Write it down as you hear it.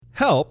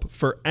Help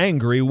for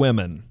Angry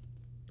Women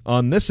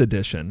on this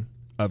edition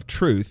of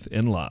Truth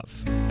in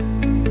Love.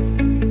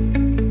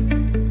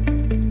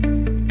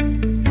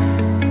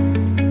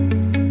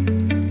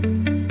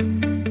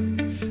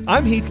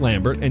 I'm Heath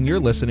Lambert, and you're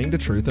listening to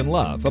Truth in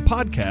Love, a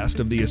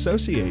podcast of the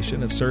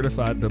Association of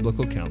Certified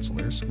Biblical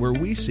Counselors, where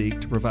we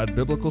seek to provide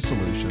biblical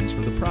solutions for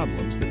the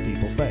problems that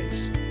people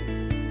face.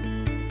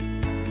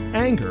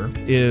 Anger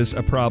is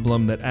a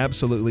problem that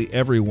absolutely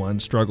everyone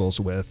struggles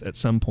with at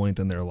some point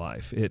in their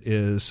life. It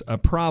is a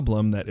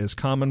problem that is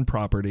common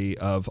property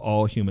of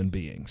all human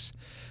beings.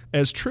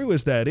 As true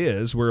as that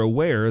is, we're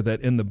aware that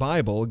in the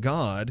Bible,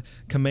 God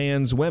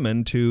commands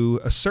women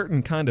to a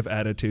certain kind of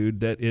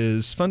attitude that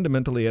is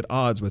fundamentally at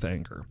odds with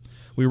anger.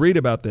 We read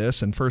about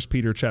this in 1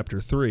 Peter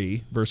chapter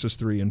 3, verses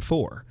 3 and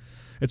 4.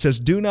 It says,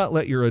 "Do not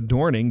let your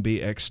adorning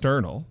be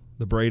external,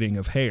 the braiding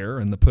of hair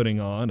and the putting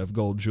on of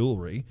gold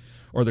jewelry,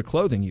 or the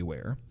clothing you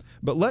wear,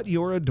 but let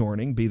your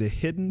adorning be the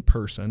hidden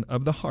person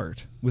of the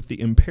heart, with the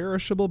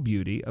imperishable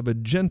beauty of a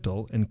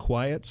gentle and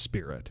quiet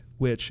spirit,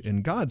 which,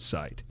 in God's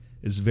sight,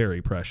 is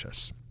very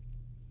precious."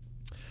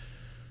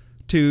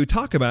 To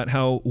talk about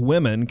how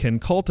women can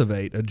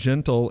cultivate a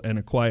gentle and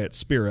a quiet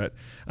spirit,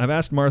 I've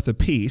asked Martha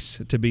Peace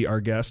to be our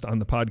guest on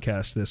the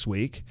podcast this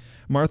week.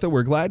 Martha,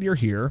 we're glad you're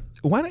here.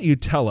 Why don't you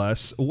tell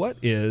us what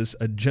is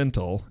a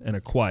gentle and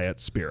a quiet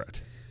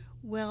spirit?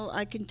 Well,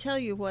 I can tell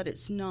you what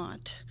it's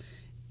not.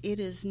 It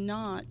is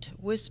not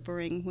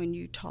whispering when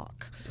you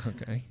talk.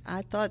 Okay.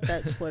 I thought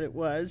that's what it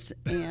was,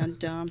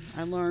 and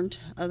I learned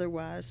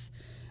otherwise.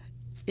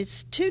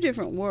 It's two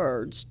different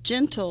words.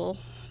 Gentle,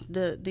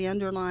 the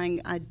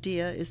underlying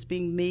idea is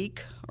being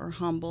meek or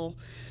humble.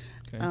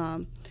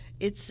 Okay.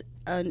 It's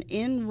an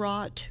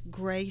inwrought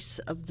grace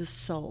of the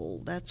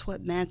soul. That's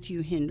what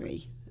Matthew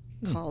Henry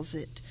calls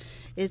it.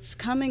 It's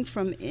coming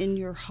from in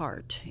your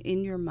heart,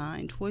 in your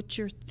mind, what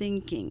you're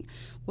thinking,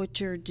 what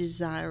you're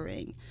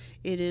desiring.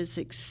 It is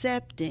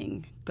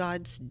accepting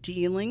God's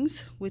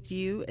dealings with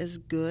you as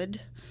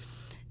good.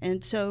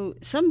 And so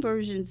some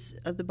versions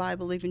of the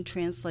Bible even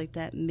translate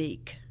that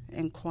meek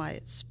and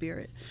quiet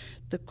spirit.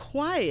 The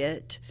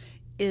quiet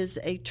is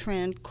a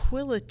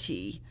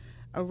tranquility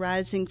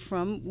arising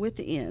from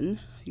within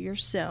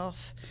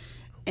yourself.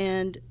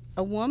 And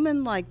a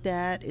woman like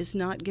that is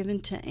not given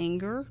to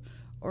anger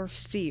or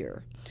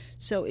fear.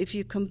 So if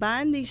you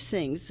combine these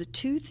things, the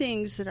two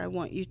things that I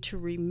want you to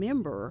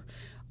remember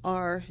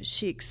are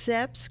she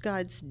accepts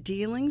God's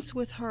dealings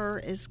with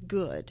her as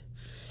good.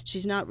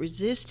 She's not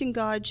resisting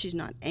God. She's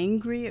not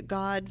angry at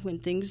God when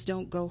things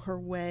don't go her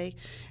way.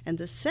 And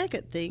the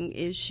second thing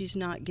is she's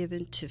not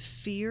given to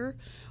fear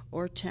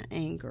or to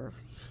anger.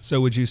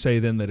 So would you say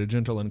then that a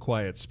gentle and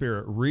quiet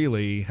spirit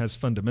really has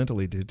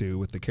fundamentally to do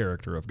with the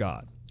character of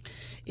God?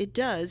 It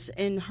does,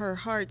 and her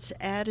heart's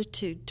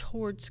attitude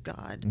towards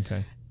God.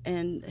 Okay.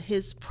 And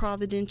his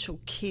providential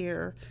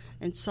care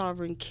and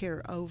sovereign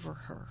care over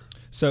her.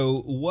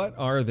 So what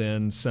are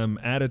then some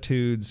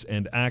attitudes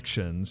and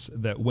actions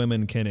that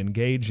women can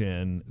engage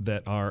in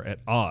that are at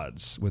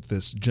odds with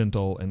this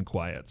gentle and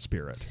quiet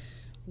spirit?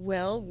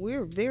 Well,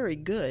 we're very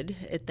good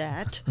at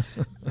that.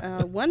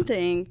 One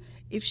thing,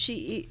 if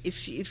she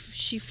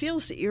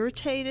feels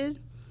irritated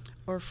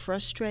or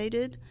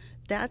frustrated,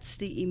 that's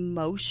the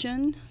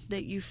emotion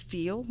that you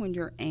feel when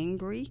you're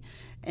angry,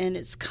 and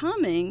it's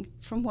coming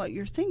from what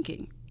you're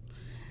thinking.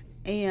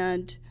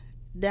 And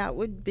that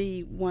would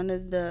be one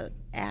of the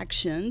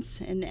actions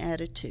and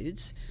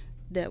attitudes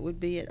that would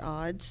be at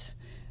odds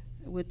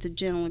with the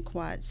gentle and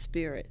quiet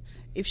spirit.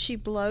 If she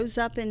blows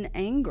up in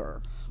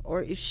anger,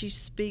 or if she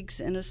speaks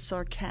in a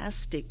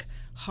sarcastic,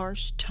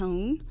 harsh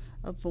tone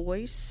of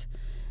voice,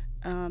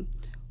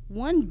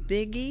 one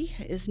biggie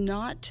is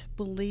not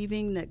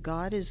believing that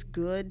God is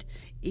good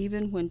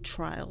even when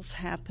trials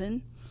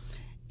happen.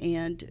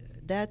 And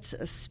that's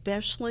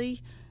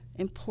especially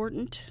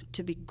important,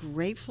 to be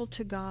grateful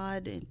to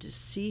God and to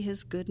see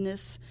his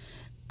goodness.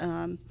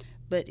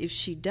 But if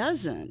she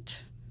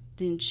doesn't,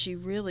 then she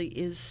really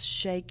is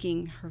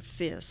shaking her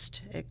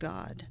fist at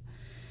God.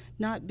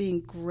 Not being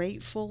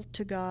grateful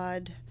to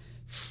God,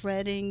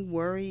 fretting,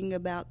 worrying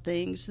about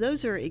things.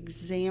 Those are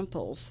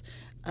examples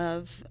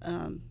of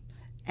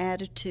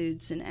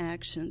attitudes and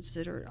actions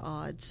that are at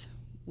odds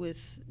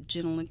with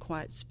gentle and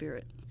quiet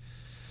spirit.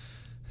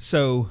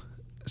 So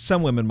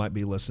some women might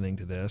be listening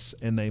to this,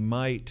 and they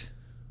might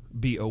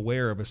be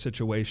aware of a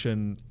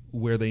situation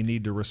where they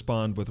need to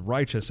respond with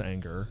righteous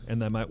anger,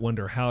 and they might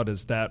wonder, how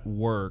does that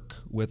work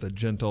with a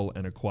gentle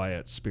and a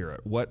quiet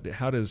spirit?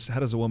 How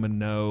does a woman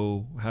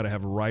know how to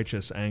have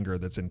righteous anger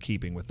that's in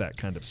keeping with that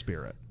kind of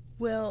spirit?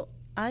 Well,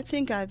 I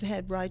think I've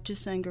had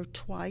righteous anger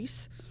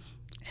twice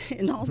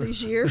in all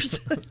these years.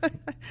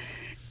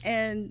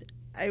 And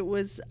it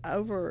was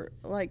over,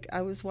 like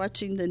I was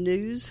watching the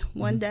news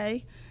one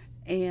day,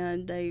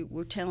 and they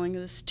were telling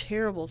this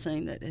terrible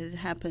thing that had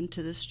happened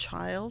to this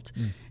child.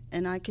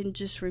 And I can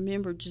just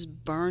remember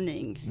just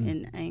burning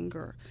in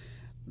anger.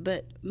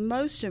 But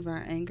most of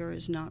our anger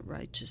is not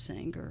righteous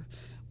anger.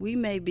 we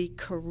may be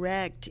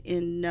correct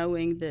in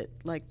knowing that,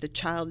 like, the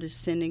child is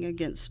sinning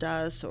against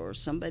us or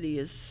somebody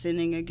is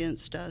sinning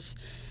against us,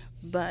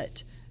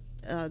 but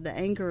the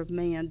anger of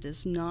man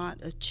does not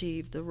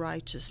achieve the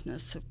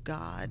righteousness of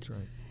God. That's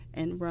right.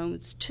 In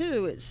Romans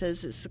 2, it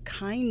says it's the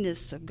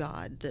kindness of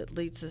God that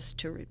leads us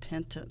to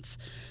repentance.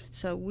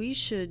 So we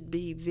should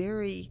be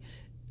very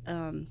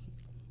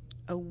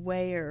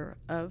aware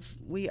of,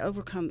 we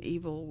overcome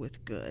evil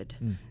with good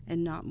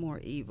and not more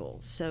evil.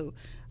 So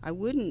I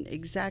wouldn't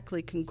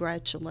exactly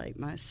congratulate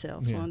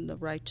myself on the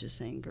righteous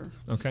anger.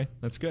 Okay,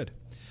 that's good.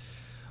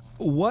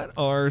 What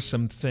are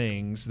some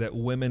things that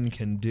women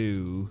can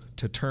do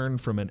to turn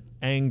from an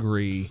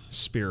angry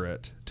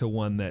spirit to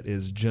one that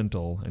is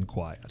gentle and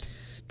quiet?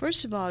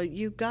 First of all,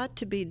 you've got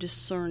to be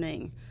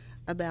discerning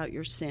about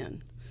your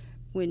sin.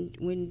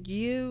 When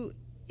you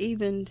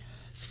even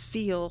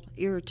feel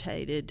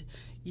irritated,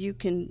 you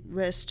can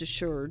rest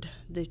assured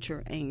that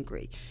you're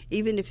angry,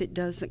 even if it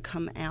doesn't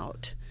come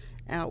out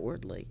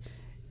outwardly.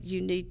 You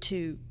need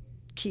to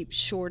keep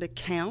short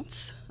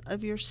accounts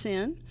of your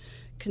sin,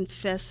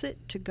 confess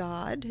it to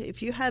God.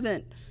 If you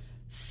haven't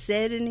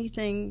said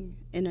anything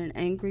in an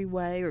angry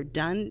way or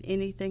done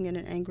anything in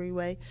an angry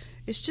way,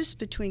 it's just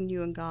between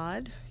you and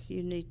God.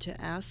 You need to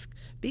ask,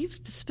 be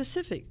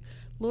specific.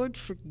 Lord,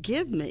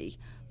 forgive me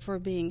for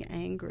being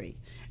angry.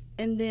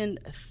 And then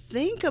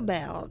think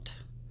about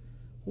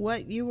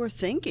what you were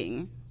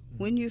thinking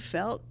when you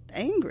felt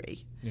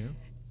angry. Yeah.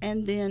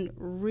 And then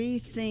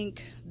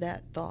rethink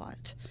that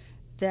thought.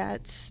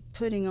 That's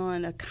putting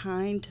on a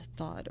kind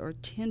thought or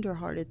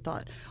tender-hearted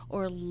thought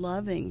or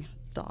loving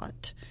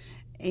thought.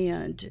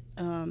 And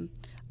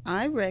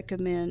I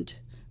recommend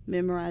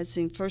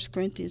memorizing 1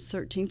 Corinthians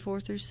 13,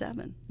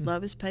 4-7.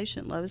 Love is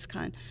patient, love is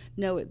kind.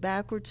 Know it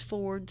backwards,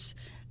 forwards,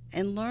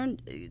 and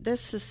learn.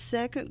 That's the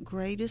second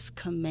greatest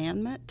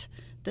commandment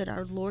that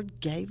our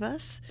Lord gave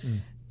us,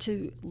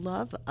 to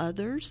love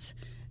others.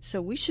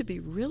 So we should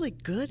be really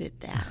good at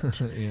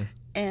that. Yeah.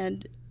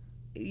 And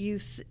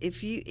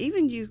if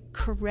you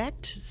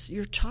correct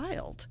your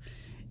child,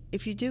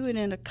 if you do it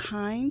in a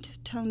kind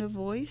tone of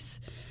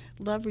voice,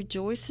 love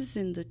rejoices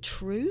in the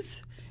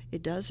truth.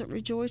 It doesn't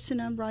rejoice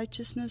in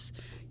unrighteousness.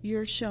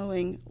 You're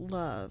showing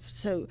love.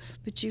 So,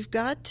 but you've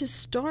got to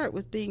start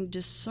with being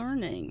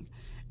discerning,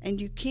 and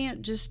you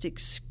can't just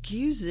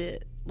excuse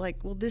it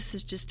like, well, this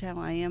is just how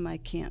I am. I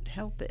can't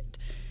help it.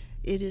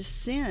 It is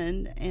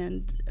sin,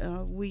 and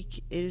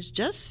it is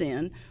just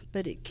sin,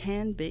 but it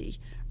can be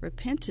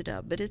repented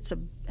of. But it's a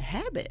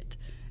habit,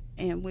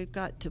 and we've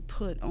got to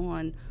put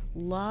on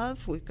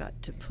love. We've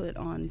got to put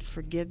on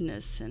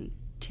forgiveness and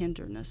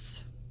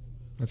tenderness.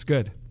 That's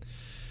good.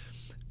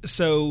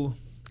 So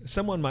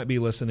someone might be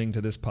listening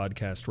to this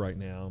podcast right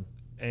now,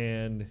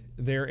 and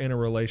they're in a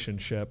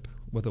relationship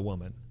with a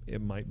woman.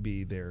 It might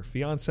be their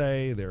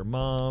fiance, their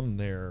mom,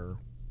 their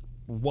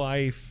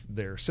wife,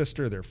 their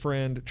sister, their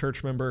friend,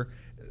 church member,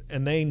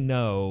 and they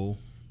know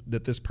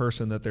that this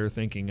person that they're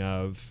thinking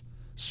of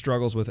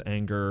struggles with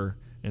anger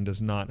and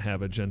does not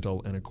have a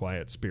gentle and a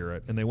quiet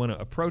spirit, and they want to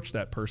approach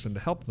that person to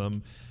help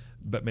them,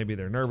 but maybe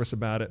they're nervous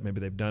about it. Maybe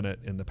they've done it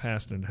in the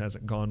past and it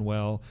hasn't gone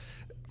well.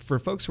 For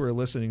folks who are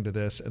listening to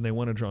this and they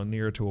want to draw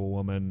near to a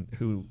woman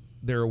who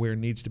they're aware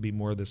needs to be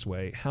more this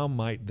way, how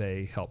might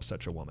they help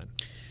such a woman?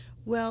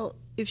 Well,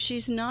 if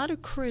she's not a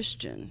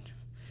Christian,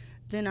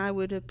 then I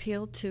would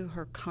appeal to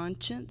her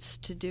conscience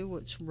to do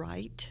what's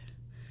right.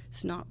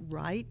 It's not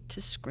right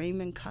to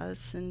scream and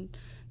cuss and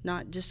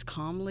not just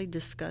calmly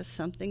discuss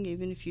something,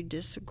 even if you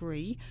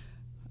disagree.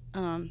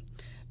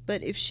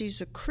 But if she's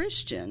a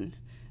Christian,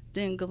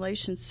 then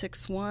Galatians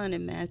 6:1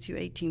 and Matthew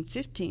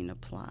 18:15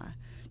 apply.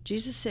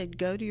 Jesus said,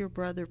 go to your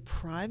brother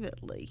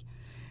privately.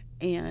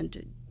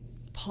 And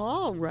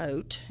Paul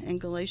wrote in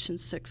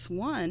Galatians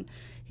 6:1,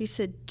 he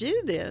said,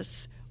 do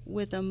this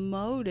with a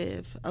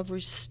motive of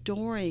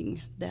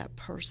restoring that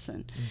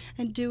person,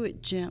 and do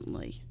it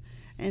gently.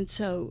 And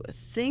so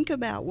think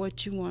about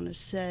what you want to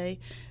say.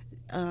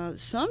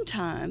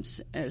 Sometimes,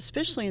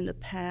 especially in the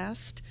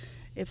past,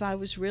 if I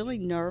was really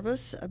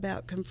nervous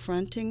about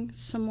confronting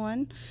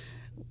someone,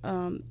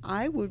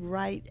 I would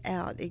write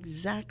out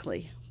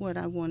exactly what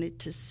I wanted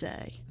to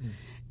say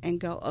and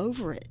go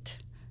over it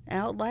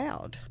out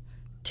loud,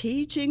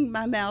 teaching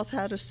my mouth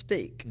how to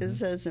speak, it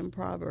says in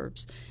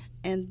Proverbs.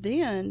 And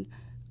then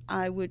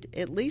I would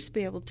at least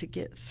be able to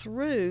get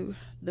through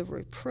the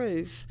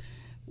reproof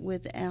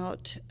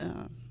without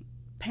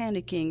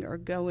panicking or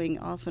going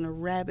off on a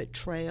rabbit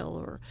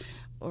trail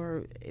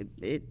or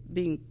it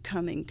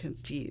becoming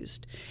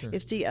confused. Sure.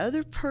 If the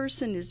other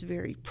person is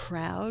very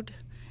proud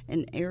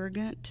and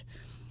arrogant,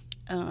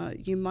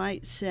 you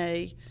might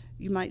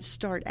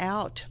start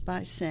out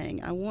by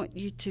saying, I want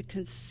you to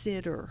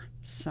consider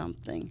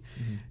something.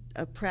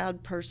 A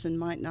proud person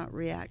might not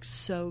react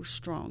so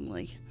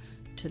strongly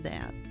to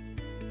that.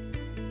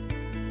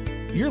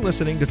 You're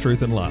listening to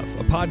Truth and Love,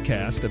 a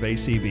podcast of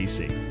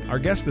ACBC. Our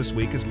guest this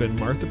week has been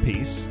Martha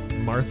Peace.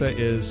 Martha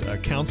is a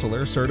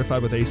counselor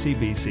certified with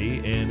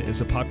ACBC and is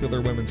a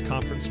popular women's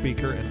conference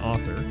speaker and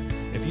author.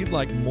 If you'd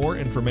like more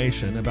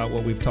information about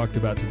what we've talked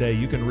about today,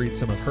 you can read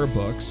some of her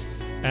books,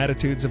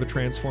 Attitudes of a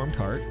Transformed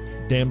Heart,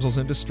 Damsels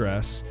in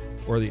Distress,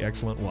 or The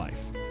Excellent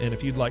Wife. And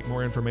if you'd like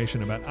more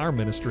information about our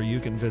ministry, you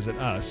can visit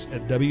us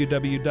at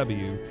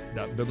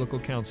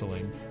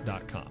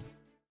www.biblicalcounseling.com.